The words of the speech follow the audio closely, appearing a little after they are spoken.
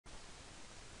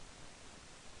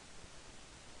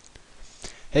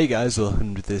Hey guys,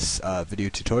 welcome to this video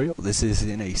tutorial. This is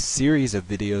in a series of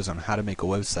videos on how to make a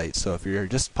website. So if you're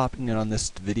just popping in on this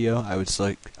video, I would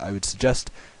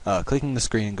suggest clicking the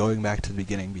screen and going back to the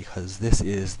beginning, because this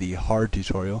is the hard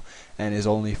tutorial and is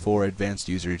only for advanced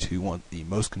users who want the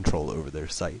most control over their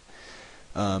site.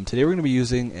 Today we're going to be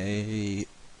using a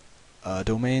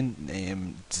domain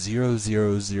named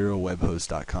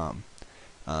 000webhost.com.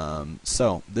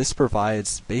 So this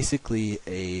provides basically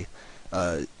a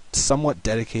somewhat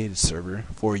dedicated server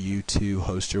for you to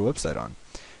host your website on.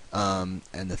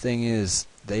 And the thing is,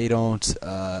 they don't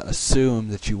assume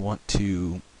that you want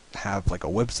to have like a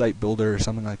website builder or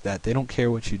something like that. They don't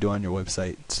care what you do on your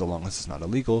website, so long as it's not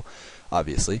illegal,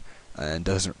 obviously, and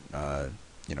doesn't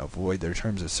void their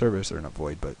terms of service, or not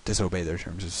void, but disobey their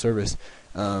terms of service.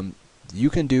 You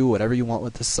can do whatever you want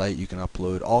with the site. You can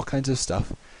upload all kinds of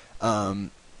stuff.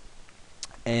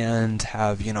 And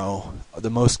have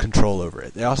the most control over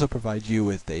it. They also provide you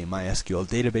with a MySQL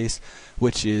database,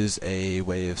 which is a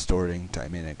way of storing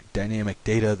dynamic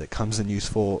data that comes in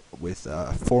useful with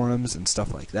forums and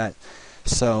stuff like that.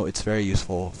 So it's very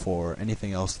useful for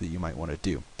anything else that you might want to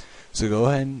do. So go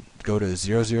ahead and go to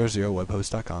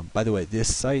 000webhost.com. By the way,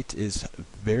 this site is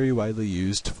very widely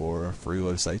used for free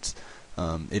websites.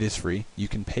 It is free. You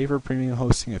can pay for premium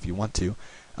hosting if you want to.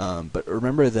 But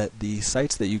remember that the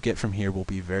sites that you get from here will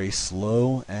be very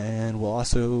slow and will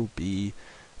also be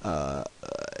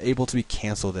able to be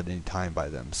canceled at any time by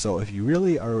them. So if you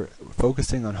really are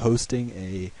focusing on hosting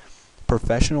a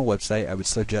professional website, I would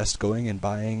suggest going and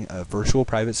buying a virtual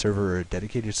private server or a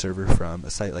dedicated server from a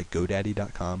site like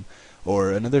GoDaddy.com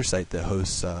or another site that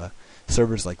hosts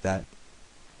servers like that,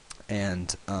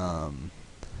 and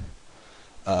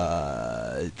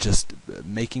just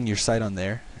making your site on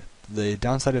there. The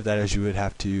downside of that is you would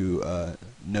have to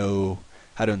know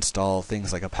how to install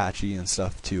things like Apache and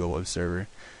stuff to a web server.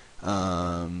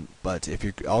 But if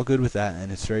you're all good with that,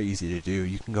 and it's very easy to do,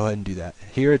 you can go ahead and do that.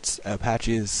 Here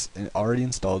Apache is already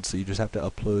installed, so you just have to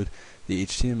upload the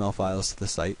HTML files to the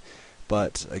site.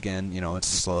 But again, it's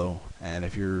slow, and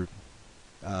if you're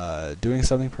doing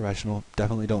something professional,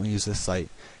 definitely don't use this site.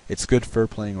 It's good for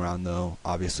playing around, though,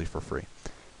 obviously for free.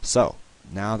 So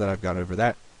now that I've got over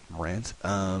that rant,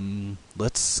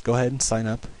 let's go ahead and sign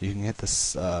up. You can hit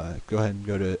this, go ahead and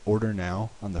go to order now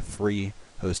on the free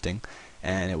hosting,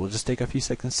 and it will just take a few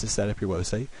seconds to set up your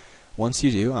website. Once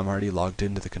you do, I'm already logged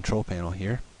into the control panel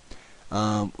here.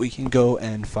 We can go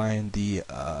and find the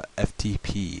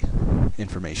FTP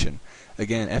information.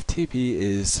 Again, FTP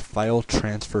is File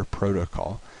Transfer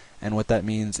Protocol, and what that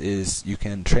means is you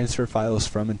can transfer files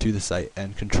from and to the site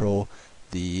and control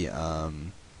the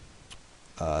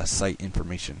site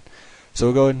information. So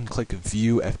we'll go ahead and click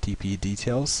View FTP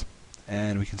Details,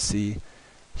 and we can see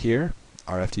here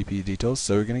our FTP details.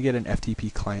 So we're going to get an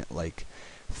FTP client like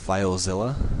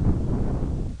FileZilla.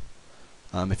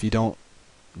 If you don't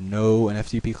know an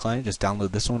FTP client, just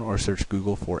download this one or search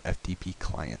Google for FTP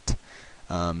client.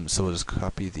 So we'll just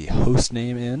copy the host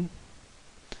name in,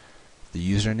 the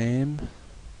username,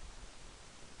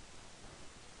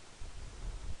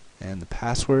 and the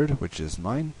password, which is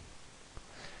mine.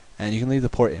 And you can leave the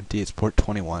port empty. It's port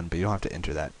 21, but you don't have to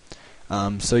enter that.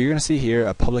 So you're going to see here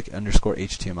a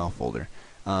public_HTML folder.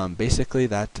 Basically,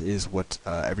 that is what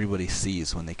everybody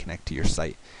sees when they connect to your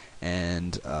site.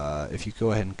 And if you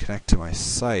go ahead and connect to my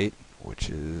site, which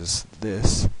is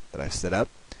this that I've set up,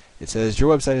 it says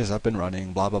your website is up and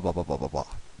running, blah, blah, blah, blah, blah, blah, blah.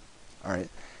 Alright.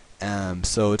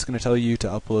 So it's going to tell you to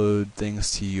upload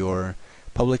things to your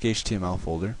public HTML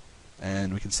folder.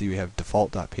 And we can see we have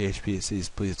default.php. It says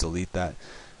please delete that.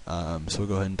 So we'll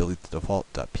go ahead and delete the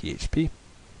default.php.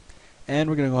 And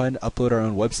we're going to go ahead and upload our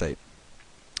own website.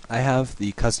 I have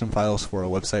the custom files for a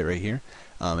website right here.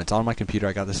 It's on my computer.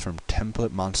 I got this from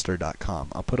templatemonster.com.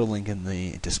 I'll put a link in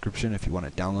the description if you want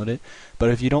to download it. But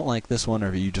if you don't like this one, or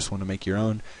if you just want to make your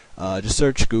own, just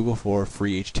search Google for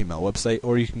free HTML website,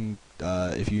 or you can,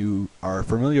 if you are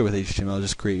familiar with HTML,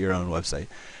 just create your own website.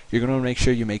 You're going to make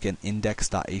sure you make an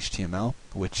index.html,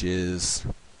 which is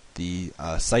the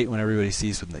site when everybody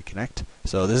sees when they connect.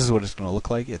 So this is what it's going to look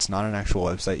like. It's not an actual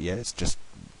website yet. It's just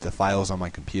the files on my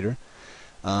computer.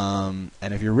 And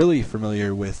if you're really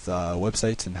familiar with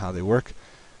websites and how they work,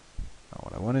 not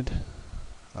what I wanted,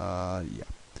 yeah,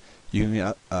 you can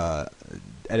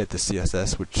edit the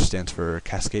CSS, which stands for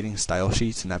Cascading Style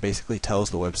Sheets, and that basically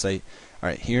tells the website,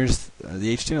 alright, here's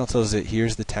the HTML tells it,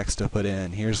 here's the text to put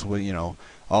in, here's what,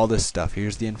 all this stuff,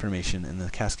 here's the information, and the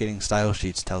Cascading Style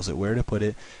Sheets tells it where to put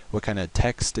it, what kind of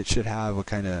text it should have, what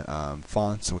kind of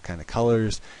fonts, what kind of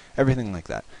colors, everything like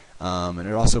that. And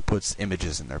it also puts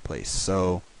images in their place.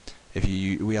 So if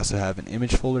we also have an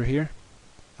image folder here,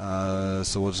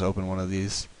 So we'll just open one of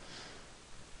these,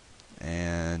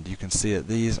 and you can see that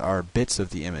these are bits of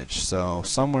the image. So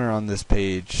somewhere on this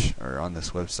page or on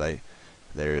this website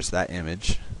there's that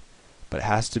image, but it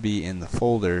has to be in the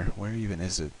folder. Where even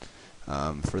is it?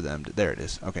 For them there it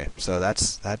is. Okay, so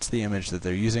that's the image that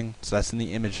they're using, so that's in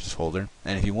the images folder.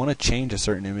 And if you want to change a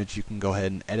certain image, you can go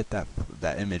ahead and edit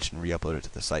that image and re-upload it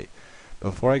to the site.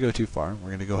 But before I go too far, we're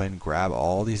going to go ahead and grab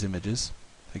all these images,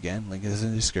 again, link is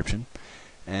in the description,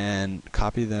 and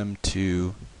copy them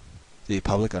to the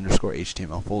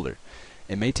public_HTML folder.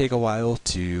 It may take a while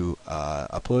to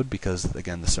upload because,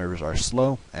 again, the servers are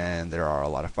slow and there are a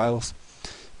lot of files.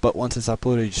 But once it's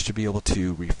uploaded, you should be able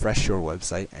to refresh your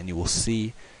website and you will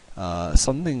see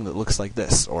something that looks like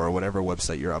this, or whatever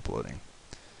website you're uploading.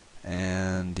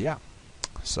 And yeah,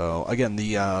 so again,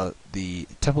 the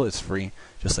template is free,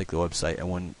 just like the website. I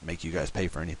wouldn't make you guys pay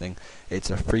for anything. It's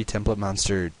a free Template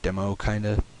Monster demo,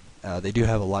 kinda. They do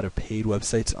have a lot of paid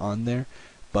websites on there,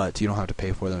 but you don't have to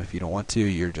pay for them if you don't want to.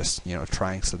 You're just,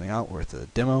 trying something out with a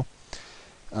demo.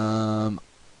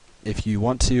 If you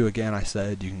want to, again, I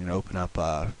said you can open up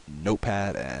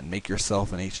Notepad and make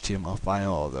yourself an HTML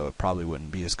file, although it probably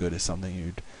wouldn't be as good as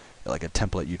something like a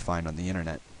template you'd find on the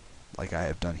internet, like I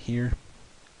have done here.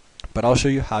 But I'll show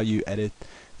you how you edit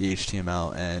the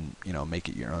HTML and make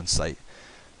it your own site.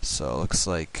 So it looks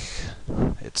like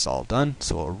it's all done.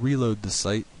 So we'll reload the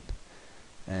site,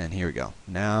 and here we go.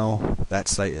 Now that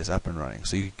site is up and running.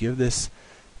 So you can give this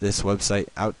website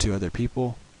out to other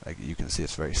people. Like you can see,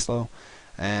 it's very slow,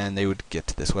 and they would get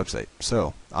to this website.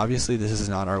 So obviously this is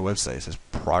not our website. It says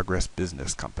Progress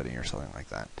Business Company or something like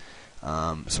that.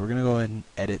 So we're going to go ahead and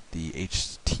edit the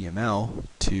HTML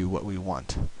to what we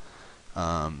want.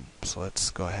 So let's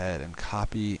go ahead and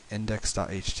copy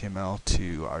index.html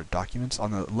to our documents.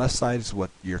 On the left side is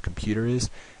what your computer is,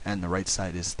 and the right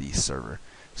side is the server.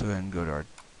 So go ahead and go to our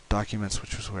documents,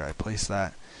 which was where I placed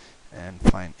that, and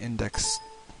find index.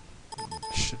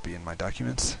 Should be in my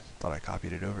documents. Thought I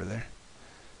copied it over there.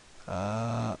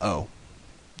 Oh,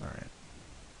 alright.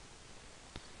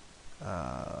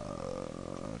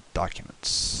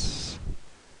 Documents.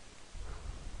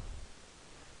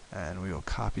 And we will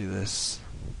copy this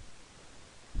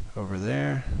over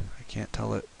there. I can't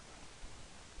tell it.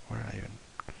 Where did I even?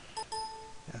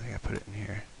 I think I put it in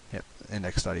here. Yep,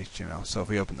 index.html. So if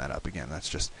we open that up again, that's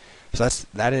just that's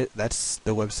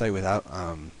the website without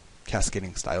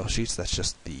cascading style sheets. That's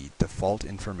just the default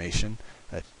information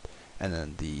and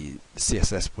then the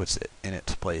CSS puts it in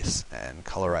its place and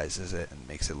colorizes it and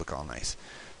makes it look all nice.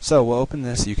 So we'll open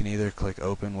this. You can either click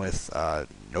open with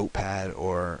Notepad,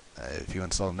 or if you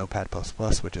install Notepad++,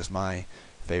 which is my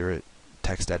favorite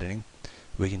text editing,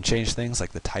 we can change things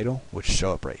like the title, which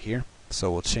show up right here.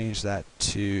 So we'll change that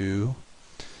to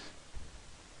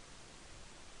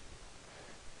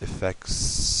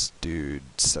Effects Dude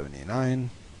 79.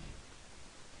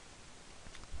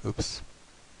 Oops.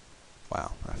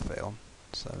 Wow, I failed.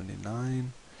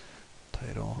 79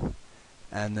 title.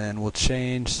 And then we'll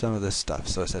change some of this stuff.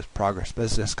 So it says Progress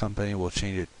Business Company. We'll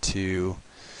change it to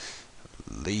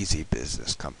Lazy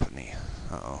Business Company.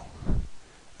 Uh-oh.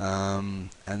 And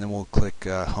then we'll click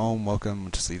Home, Welcome.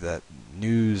 We'll just leave that.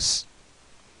 News,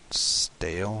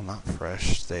 stale, not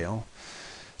fresh, stale.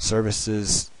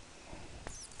 Services,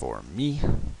 for me.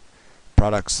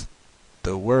 Products,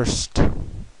 the worst.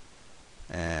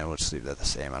 And we'll just leave that the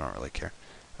same. I don't really care.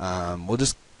 We'll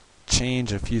just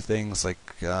change a few things like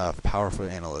Powerful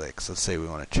Analytics. Let's say we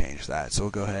want to change that. So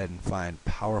we'll go ahead and find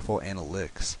Powerful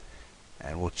Analytics,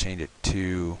 and we'll change it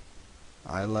to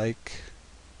I like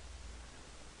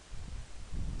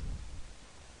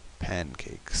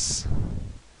pancakes.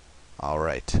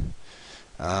 Alright.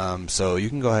 So you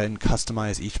can go ahead and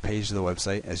customize each page of the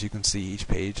website. As you can see, each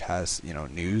page has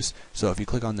news. So if you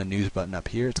click on the news button up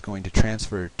here, it's going to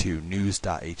transfer to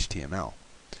news.html.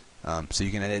 So you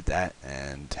can edit that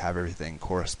and have everything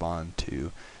correspond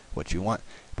to what you want.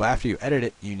 But after you edit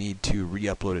it, you need to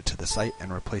re-upload it to the site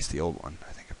and replace the old one.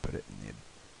 I think I put it in the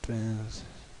advanced.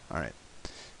 Alright.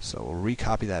 So we'll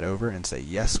recopy that over and say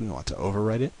yes, we want to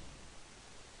overwrite it.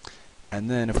 And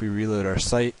then if we reload our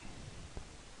site,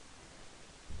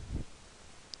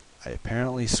 I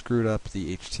apparently screwed up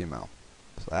the HTML.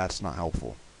 So that's not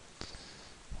helpful.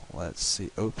 Let's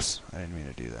see. Oops, I didn't mean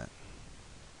to do that.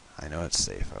 I know it's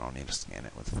safe. I don't need to scan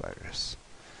it with virus.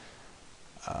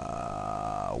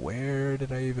 Where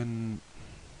did I even...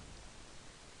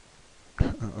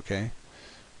 okay.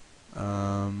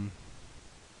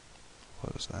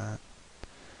 What was that?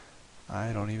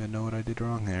 I don't even know what I did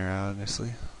wrong there,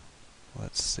 honestly.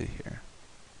 Let's see here.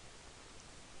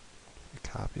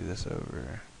 Copy this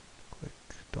over. Click,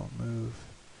 don't move.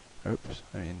 Oops,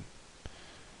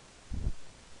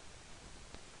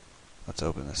 let's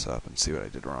open this up and see what I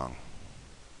did wrong.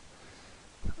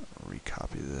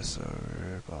 Recopy this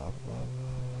over, blah, blah,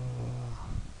 blah.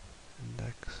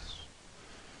 Index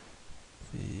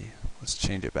V. Let's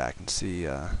change it back and see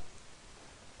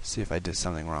if I did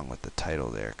something wrong with the title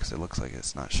there, because it looks like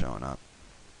it's not showing up.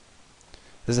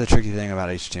 This is a tricky thing about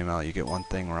HTML. You get one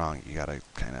thing wrong, you gotta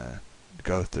kind of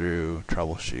go through,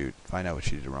 troubleshoot, find out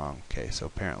what you did wrong. Okay, so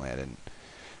apparently I didn't.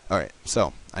 Alright,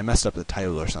 so I messed up the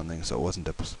title or something, so it wasn't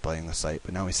displaying the site,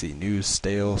 but now we see news,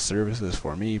 stale, services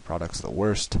for me, products the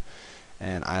worst,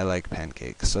 and I like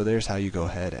pancakes. So there's how you go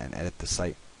ahead and edit the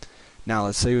site. Now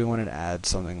let's say we wanted to add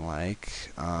something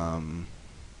like,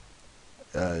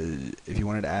 if you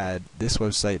wanted to add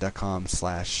thiswebsite.com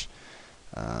slash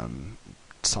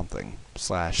something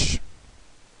slash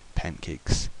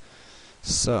pancakes.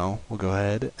 So we'll go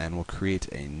ahead and we'll create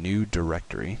a new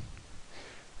directory,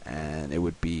 and it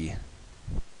would be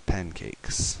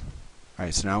pancakes.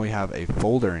 Alright, so now we have a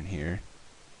folder in here,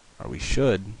 or we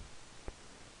should.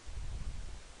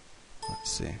 Let's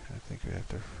see, I think we have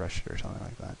to refresh it or something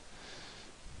like that.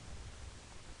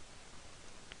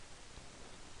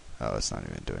 Oh, it's not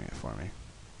even doing it for me.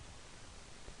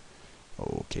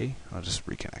 Okay, I'll just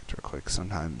reconnect real quick.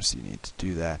 Sometimes you need to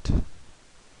do that.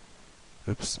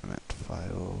 Oops, I meant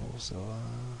FileZilla.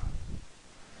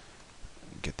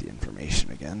 Get the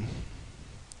information again.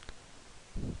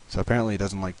 So apparently it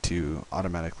doesn't like to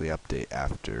automatically update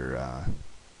after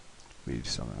we do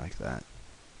something like that.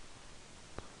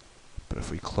 But if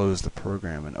we close the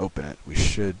program and open it, we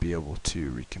should be able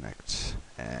to reconnect,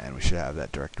 and we should have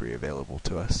that directory available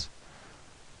to us.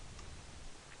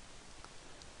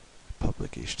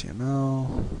 Public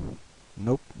HTML.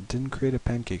 Nope, didn't create a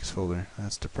pancakes folder.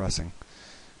 That's depressing.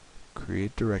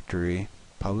 Create directory,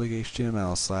 public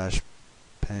HTML slash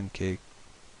pancake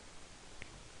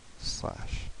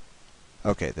slash.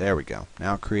 Okay, there we go.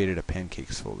 Now created a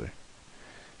pancakes folder.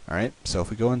 Alright, so if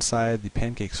we go inside the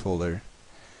pancakes folder,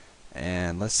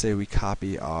 and let's say we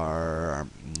copy our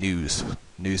news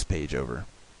page over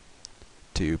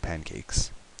to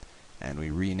pancakes, and we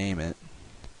rename it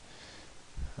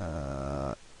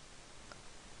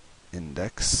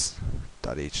index.html.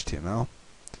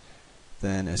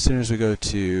 Then as soon as we go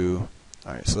to,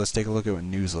 alright, so let's take a look at what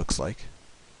news looks like.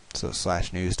 So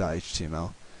slash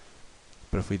news.html.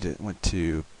 But if we went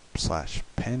to slash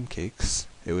pancakes,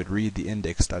 it would read the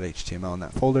index.html in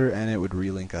that folder, and it would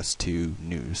relink us to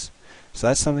news. So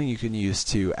that's something you can use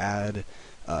to add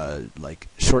like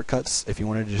shortcuts. If you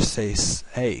wanted to just say,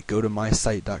 hey, go to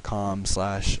mysite.com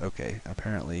slash, okay,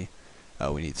 apparently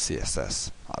we need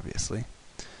CSS, obviously.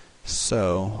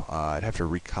 So I'd have to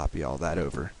recopy all that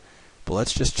over. But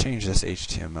let's just change this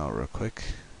HTML real quick.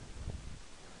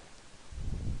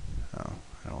 Oh,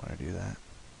 I don't want to do that.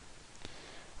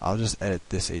 I'll just edit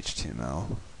this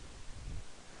HTML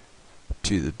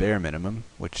to the bare minimum,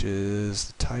 which is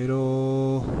the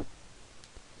title,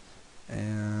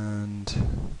 and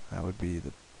that would be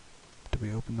the, did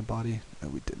we open the body? No,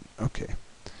 we didn't. Okay.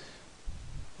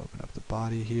 Open up the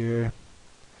body here.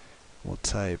 We'll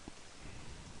type,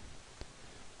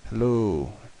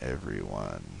 hello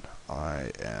everyone,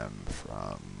 I am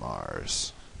from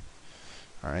Mars.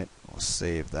 Alright, we'll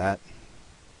save that.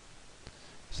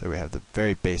 So we have the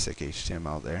very basic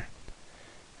HTML there.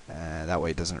 And that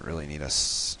way it doesn't really need a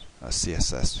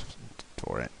CSS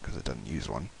for it, because it doesn't use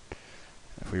one.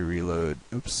 If we reload,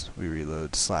 we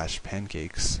reload slash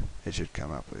pancakes, it should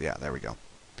come up with, yeah, there we go.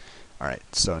 Alright,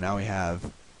 so now we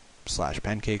have slash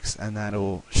pancakes, and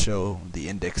that'll show the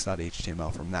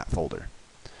index.html from that folder.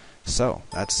 So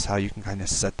that's how you can kind of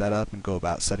set that up and go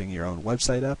about setting your own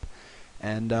website up.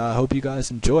 And I hope you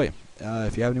guys enjoy.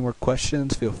 If you have any more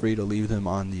questions, feel free to leave them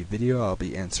on the video. I'll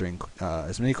be answering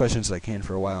as many questions as I can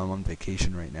for a while. I'm on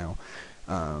vacation right now.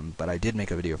 But I did make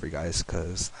a video for you guys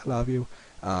because I love you.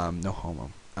 No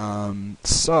homo.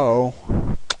 So,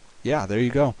 yeah, there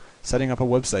you go. Setting up a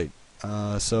website.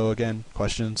 So again,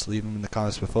 questions, leave them in the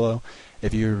comments below.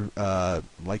 If you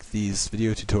like these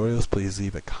video tutorials, please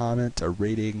leave a comment, a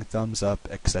rating, thumbs up,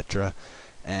 etc.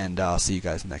 And I'll see you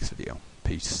guys in the next video.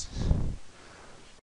 Peace.